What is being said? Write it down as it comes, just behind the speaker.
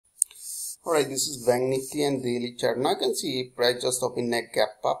Alright, this is Bank Nifty and daily chart. Now you can see price just opened a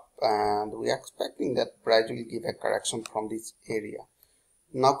gap up and we are expecting that price will give a correction from this area.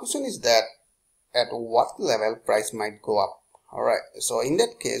 Now question is that at what level price might go up. Alright, so in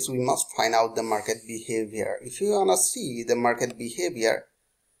that case we must find out the market behavior. If you wanna see the market behavior,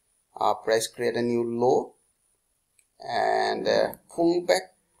 price create a new low and pull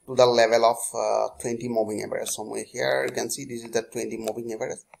back to the level of 20 moving average. Somewhere here you can see this is the 20 moving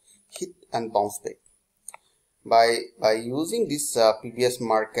average, hit and bounce back. By using this previous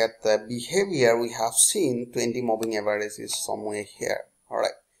market behavior, we have seen 20 moving average is somewhere here.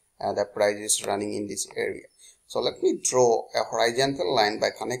 Alright, the price is running in this area. So let me draw a horizontal line by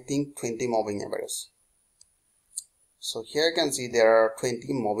connecting 20 moving averages. So here you can see there are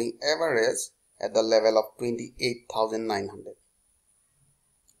 20 moving averages at the level of 28,900.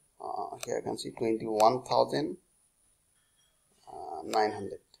 Here you can see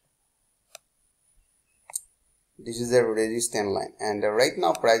 21,900. This is the resistance line, and right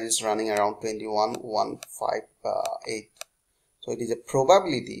now price is running around 21,158. So it is a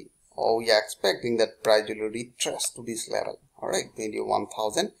probability, or we are expecting that price will retrace to this level. All right,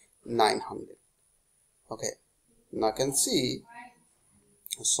 21,900. Okay, now you can see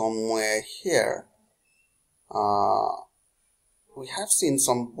somewhere here we have seen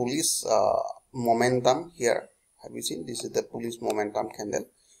some bullish momentum here. Have you seen? This is the bullish momentum candle.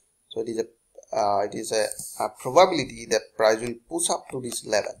 So it is a probability that price will push up to this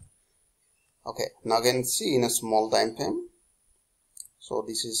level. Okay, now you can see in a small time frame. So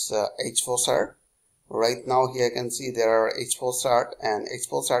this is H4 chart. Right now here you can see there are H4 chart, and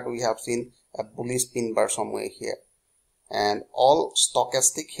H4 chart we have seen a bullish pin bar somewhere here. And all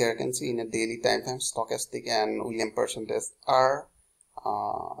stochastic here you can see in a daily time frame, stochastic and Williams percentage are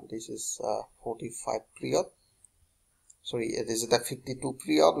this is 45 period. Sorry, this is the 52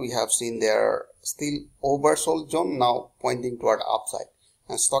 period. We have seen there still oversold zone, now pointing toward upside,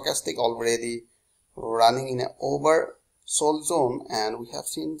 and stochastic already running in an oversold zone, and we have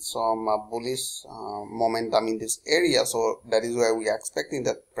seen some bullish momentum in this area. So that is why we are expecting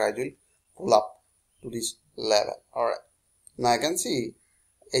that price will pull up to this level. All right, now I can see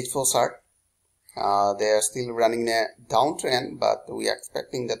H4 chart. They are still running a downtrend, but we are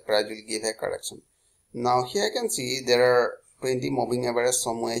expecting that price will give a correction. Now here you can see there are 20 moving average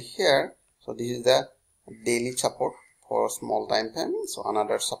somewhere here. So this is the daily support for small time frame. So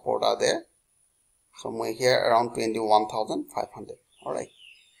another support are there somewhere here around 21,500. All right.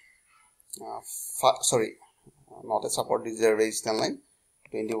 Sorry, not a support. This is a resistance line,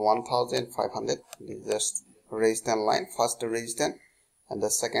 21,500. This is just resistance line. First resistance, and the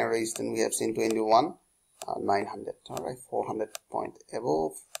second resistance we have seen 21,900. All right, 400 point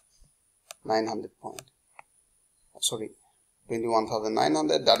above 900 point. Sorry,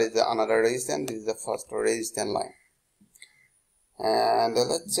 21,900. That is another resistance. This is the first resistance line. And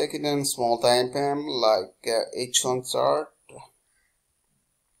let's check it in small time frame like H1 chart.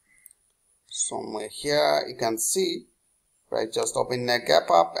 Somewhere here you can see price just opened a gap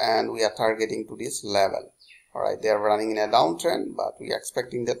up, and we are targeting to this level. All right, they are running in a downtrend, but we are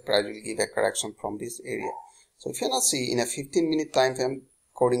expecting that price will give a correction from this area. So if you want to see in a 15-minute time frame,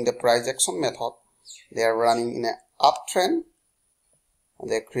 according to the price action method, they are running in an uptrend, and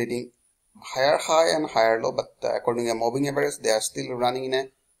they are creating higher high and higher low, but according to moving average they are still running in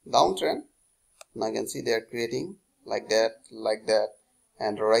a downtrend. Now you can see they are creating like that,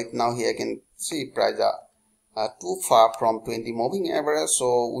 and right now here you can see price are too far from 20 moving average,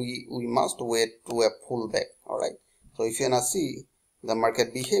 so we must wait to a pullback. All right, so if you wanna see the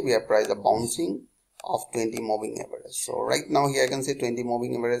market behavior, price are bouncing of 20 moving average. So right now here I can say 20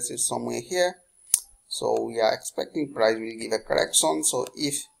 moving average is somewhere here. So we are expecting price will give a correction. So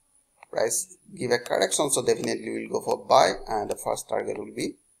if price give a correction, so definitely we will go for buy, and the first target will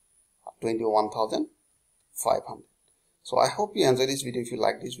be 21,500. So I hope you enjoyed this video. If you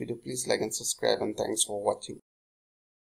like this video, please like and subscribe, and thanks for watching.